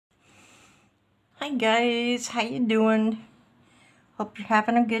Hi guys, how you doing? Hope you're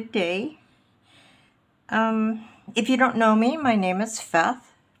having a good day. If you don't know me, my name is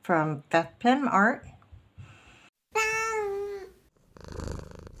Feth from Feth Pen Art.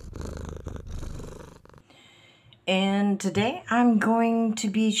 And today I'm going to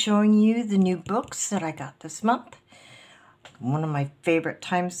be showing you the new books that I got this month. One of my favorite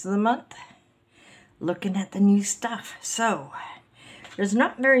times of the month, looking at the new stuff. So, there's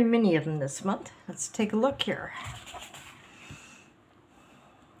not very many of them this month. Let's take a look here.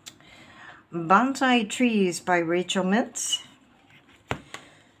 Bonsai Trees by Rachel Mintz.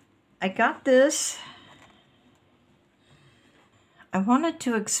 I got this. I wanted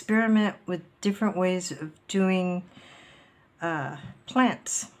to experiment with different ways of doing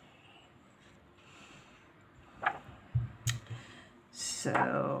plants.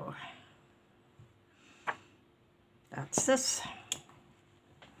 So that's this.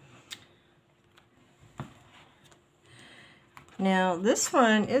 Now this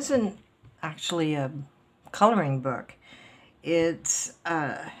one isn't actually a coloring book. It's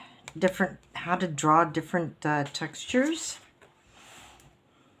different, how to draw different textures.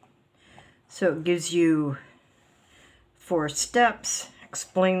 So it gives you 4 steps,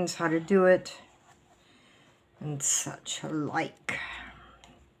 explains how to do it, and such like.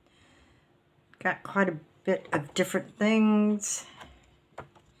 Got quite a bit of different things,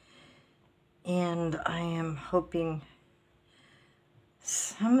 and I am hoping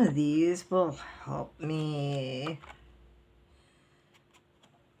some of these will help me.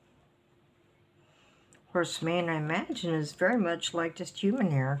 Horse mane, I imagine, is very much like just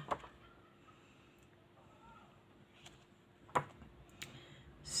human hair.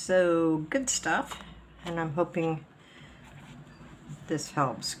 So, good stuff, and I'm hoping this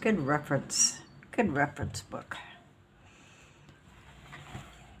helps. Good reference book.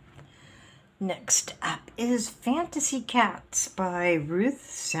 Next up is Fantasy Cats by Ruth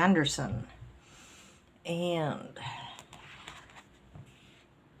Sanderson. And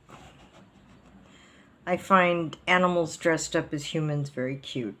I find animals dressed up as humans very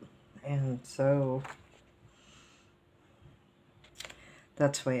cute. And so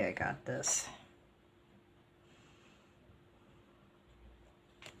that's why I got this.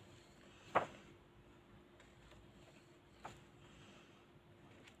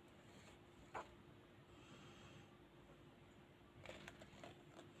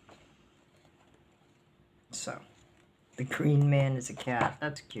 So, the green man is a cat.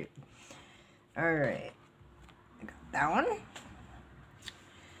 That's cute. Alright. I got that one.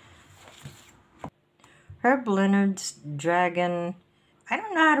 Herb Leonard's Dragon. I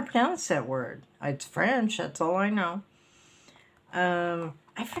don't know how to pronounce that word. It's French, that's all I know.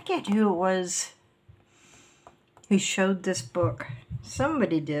 I forget who it was who showed this book.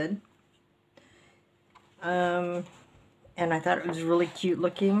 Somebody did. And I thought it was really cute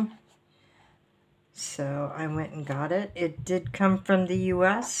looking. So I went and got it. It did come from the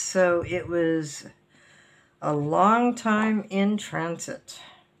US, so it was a long time in transit.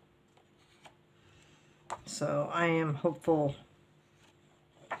 So I am hopeful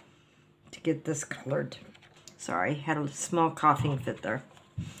to get this colored. Sorry, had a small coughing fit there.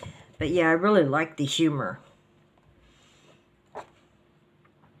 But yeah, I really like the humor.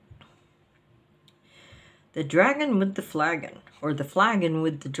 The Dragon with the Flagon, or the Flagon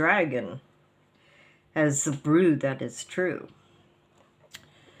with the Dragon, as the brew that is true.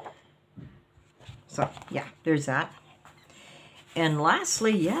 So, yeah, there's that. And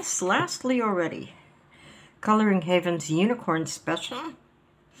lastly, yes, lastly already, Coloring Haven's Unicorn Special.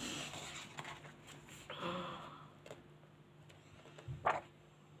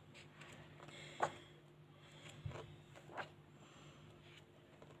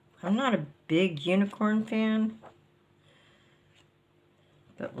 I'm not a big unicorn fan,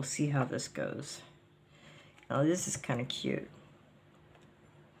 but we'll see how this goes. Now, this is kind of cute.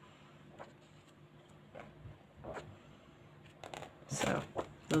 So,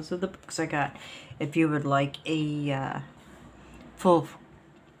 those are the books I got. If you would like a full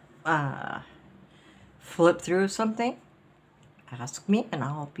flip through of something, ask me and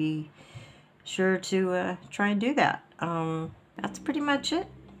I'll be sure to try and do that. That's pretty much it.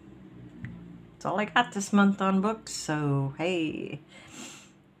 That's all I got this month on books, so hey,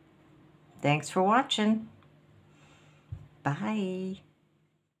 thanks for watching. Bye.